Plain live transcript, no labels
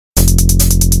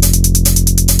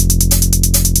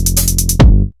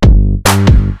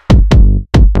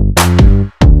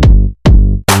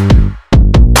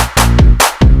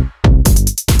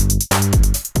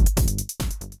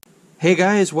Hey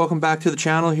guys, welcome back to the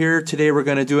channel here. Today we're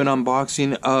going to do an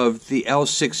unboxing of the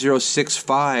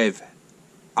L6065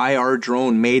 IR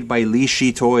drone made by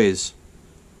Lishi Toys.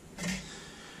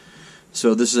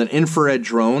 So this is an infrared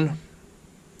drone.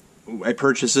 I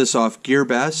purchased this off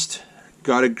GearBest.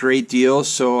 Got a great deal,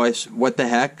 so what the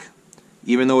heck.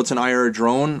 Even though it's an IR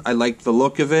drone, I liked the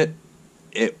look of it.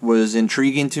 It was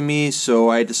intriguing to me,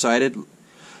 so I decided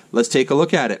let's take a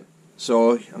look at it.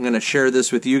 So I'm going to share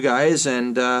this with you guys,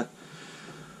 and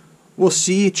we'll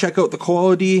see, check out the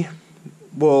quality,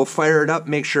 we'll fire it up,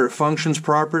 make sure it functions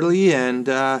properly, and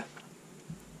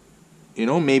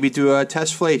maybe do a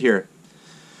test flight here.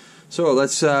 So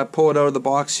let's pull it out of the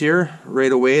box here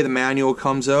right away. The manual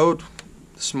comes out,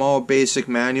 small basic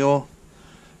manual,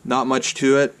 not much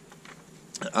to it.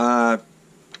 It's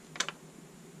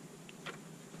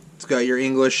got your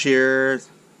English here,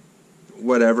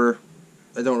 whatever.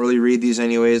 I don't really read these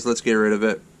anyways, let's get rid of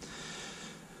it.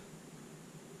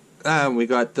 We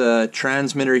got the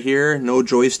transmitter here, no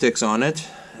joysticks on it,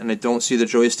 and I don't see the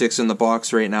joysticks in the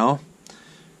box right now.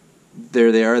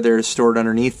 There they are, they're stored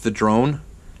underneath the drone.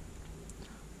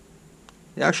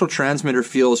 The actual transmitter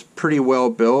feels pretty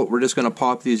well built. We're just going to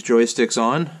pop these joysticks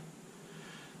on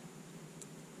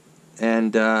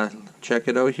and check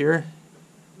it out here.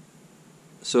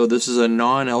 So this is a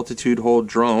non-altitude hold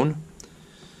drone,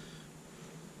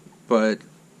 but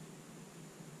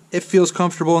it feels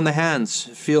comfortable in the hands.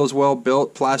 It feels well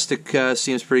built. Plastic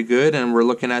seems pretty good, and we're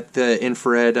looking at the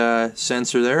infrared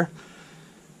sensor there.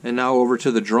 And now over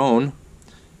to the drone.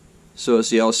 So it's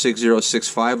the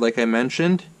L6065, like I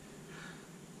mentioned.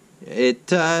 It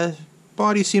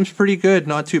body seems pretty good,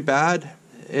 not too bad.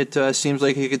 It seems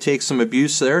like it could take some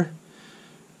abuse there.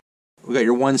 We got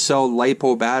your 1-cell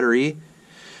LiPo battery.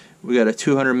 We got a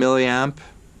 200 milliamp,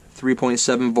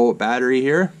 3.7 volt battery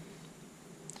here.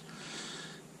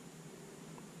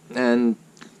 And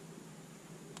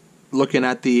looking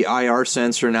at the IR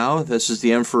sensor now, this is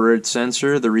the infrared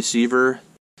sensor, the receiver.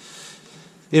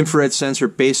 The infrared sensor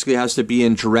basically has to be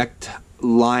in direct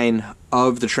line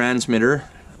of the transmitter.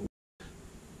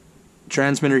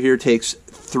 Transmitter here takes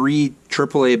 3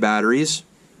 AAA batteries,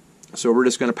 so we're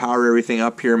just going to power everything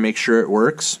up here and make sure it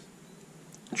works.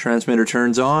 Transmitter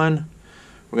turns on.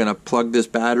 We're going to plug this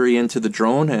battery into the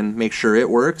drone and make sure it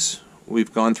works.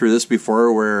 We've gone through this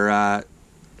before where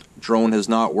drone has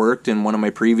not worked in one of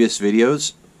my previous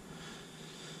videos.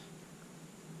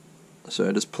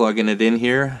 So just plugging it in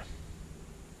here.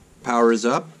 Powers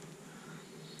up.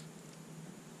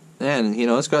 And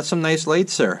it's got some nice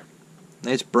lights there.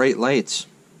 Nice bright lights.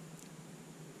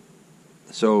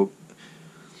 So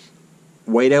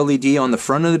white LED on the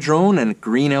front of the drone and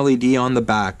green LED on the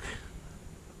back.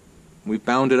 We've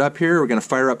bound it up here. We're going to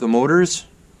fire up the motors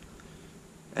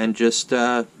and just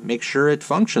make sure it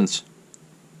functions.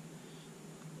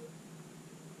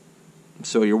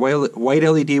 So your white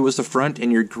LED was the front,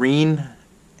 and your green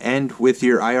end with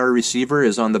your IR receiver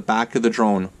is on the back of the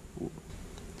drone.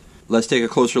 Let's take a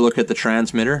closer look at the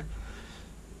transmitter.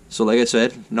 So like I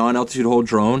said, non-altitude hold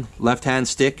drone. Left hand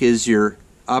stick is your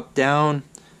up, down,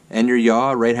 and your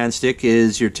yaw. Right hand stick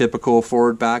is your typical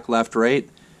forward, back, left, right.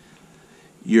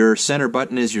 Your center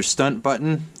button is your stunt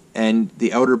button, and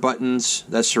the outer buttons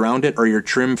that surround it are your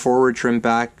trim forward, trim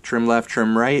back, trim left,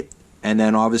 trim right, and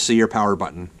then obviously your power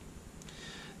button.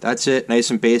 That's it,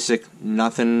 nice and basic,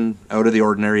 nothing out of the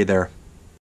ordinary there.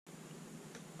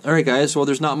 Alright guys, well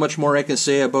there's not much more I can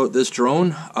say about this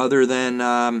drone other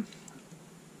than,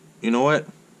 you know what,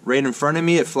 right in front of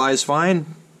me it flies fine.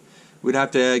 We'd have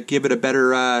to give it a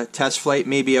better test flight,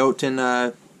 maybe out in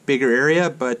a bigger area,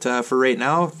 but for right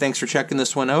now, thanks for checking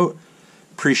this one out.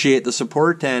 Appreciate the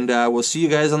support, and we'll see you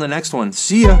guys on the next one.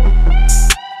 See ya!